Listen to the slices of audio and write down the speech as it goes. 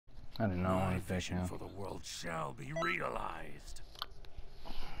I did not want My to pick vision him. for the world shall be realized.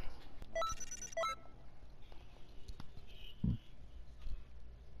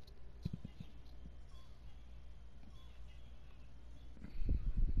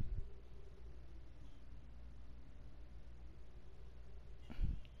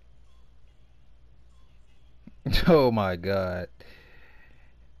 Oh my god.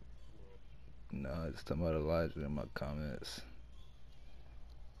 No, it's talking about Elijah in my comments.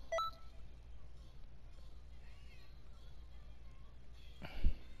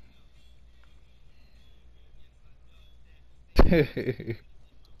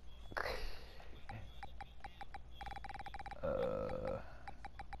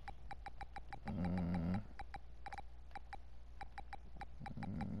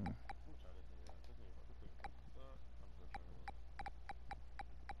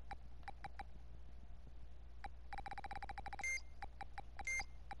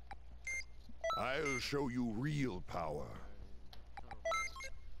 I'll show you real power.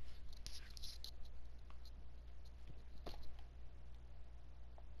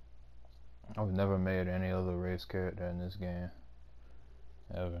 I've never made any other race character in this game.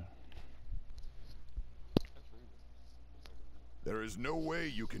 Ever. There is no way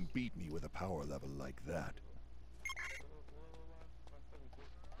you can beat me with a power level like that.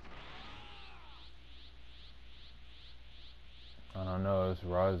 I don't know, it's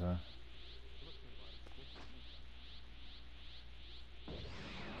rising.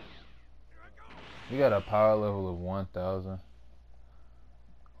 You got a power level of 1000.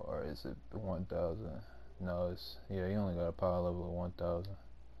 Or is it 1000? No, it's, yeah, you only got a power level of 1000.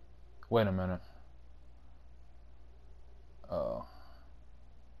 Wait a minute. Oh.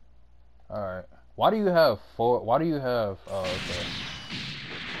 Alright. Why do you have four? Why do you have, oh, okay.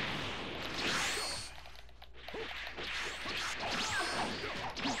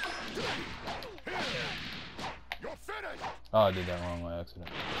 Oh, I did that wrong by accident.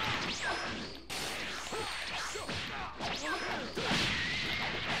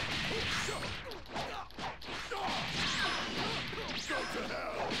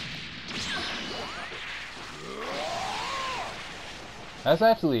 That's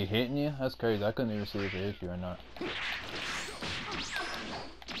actually hitting you? That's crazy. I couldn't even see if it hit you or not.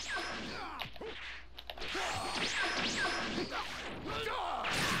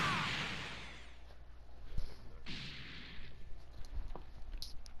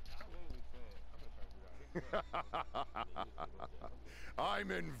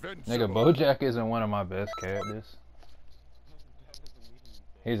 I'm invincible. Nigga, Bojack isn't one of my best characters.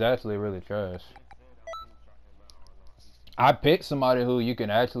 He's actually really trash. I picked somebody who you can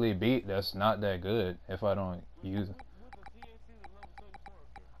actually beat that's not that good if I don't use it.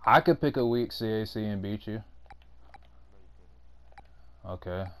 I could pick a weak CAC and beat you.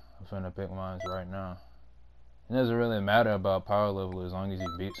 Okay, I'm finna pick mine right now. It doesn't really matter about power level as long as you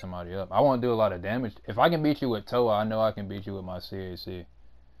beat somebody up. I won't do a lot of damage. If I can beat you with Toa, I know I can beat you with my CAC.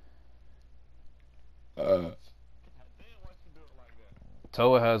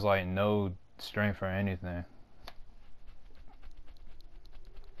 Toa has like no strength or anything.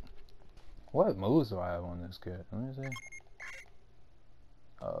 What moves do I have on this kid? Let me see.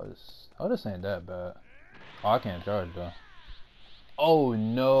 Oh, this ain't that bad. Oh, I can't charge though. Oh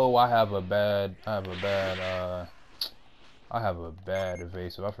no, I have a bad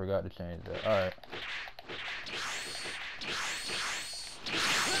evasive. I forgot to change that. Alright.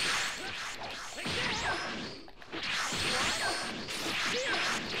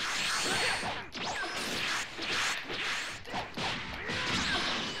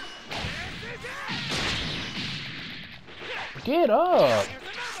 Get up!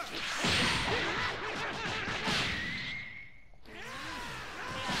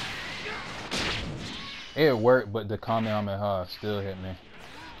 It worked, but the Kamehameha still hit me.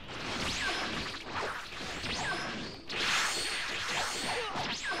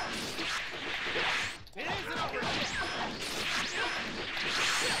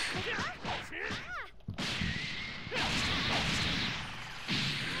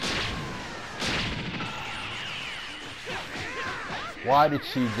 Why did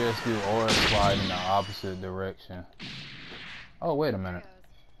she just do aura slide in the opposite direction? Oh, wait a minute.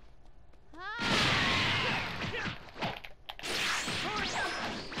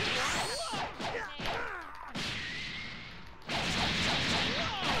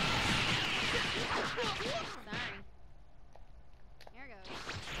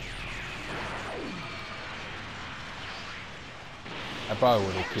 I probably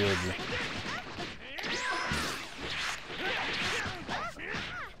would have killed you.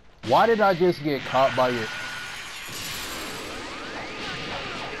 Why did I just get caught by your...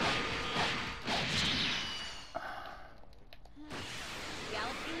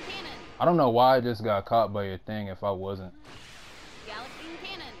 I don't know why I just got caught by your thing if I wasn't. Galaxy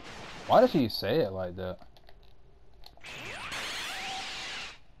cannon. Why does she say it like that?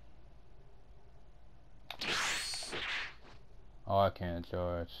 Oh, I can't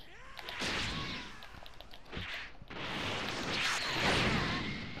charge.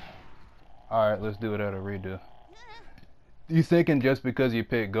 Alright, let's do it at a redo. You thinking just because you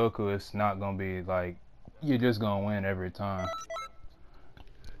pick Goku, it's not gonna be like, you're just gonna win every time.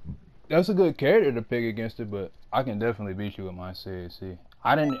 That's a good character to pick against it, but I can definitely beat you with my CAC.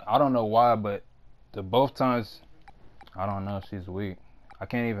 I don't know why, but the both times, I don't know, she's weak. I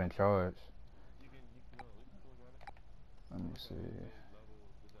can't even charge. Let me see.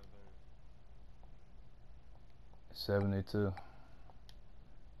 72.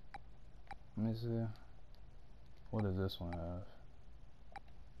 Let me see. What does this one have?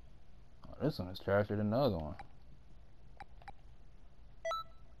 Oh, this one is trashier than another one.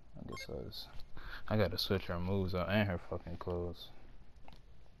 I guess I gotta switch her moves out and her fucking clothes.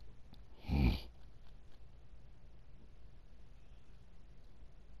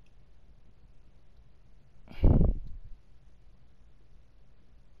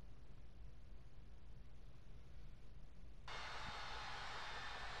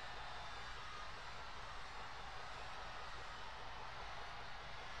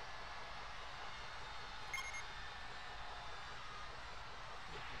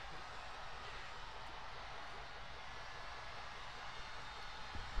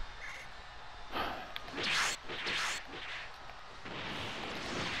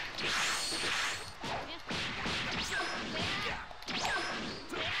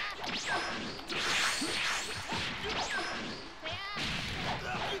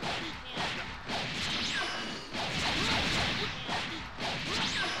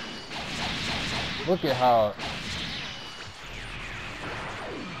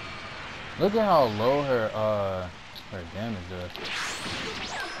 Look at how low her damage is.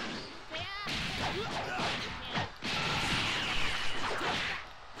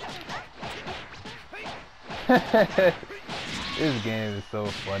 This game is so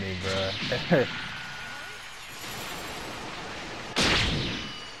funny, bro.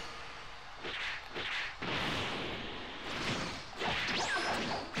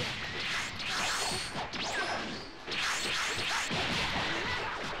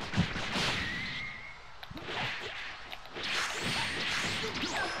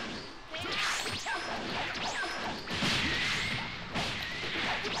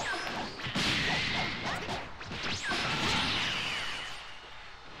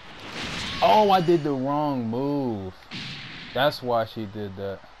 Oh, I did the wrong move. That's why she did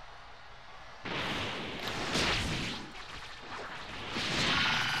that.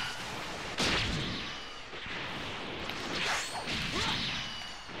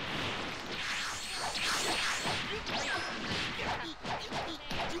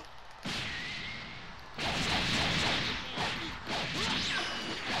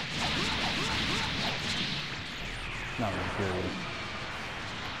 Not gonna kill you.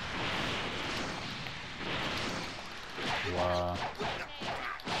 Wow.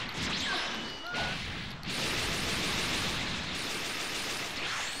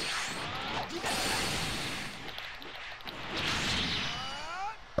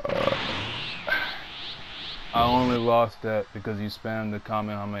 I only lost that because you spammed the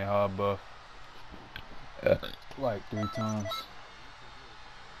Kamehameha buff like 3 times.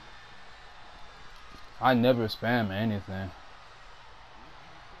 I never spam anything.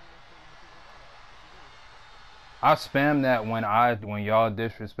 I spam that when y'all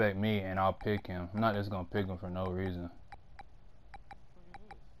disrespect me and I'll pick him. I'm not just gonna pick him for no reason.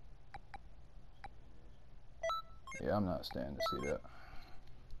 Yeah, I'm not staying to see that.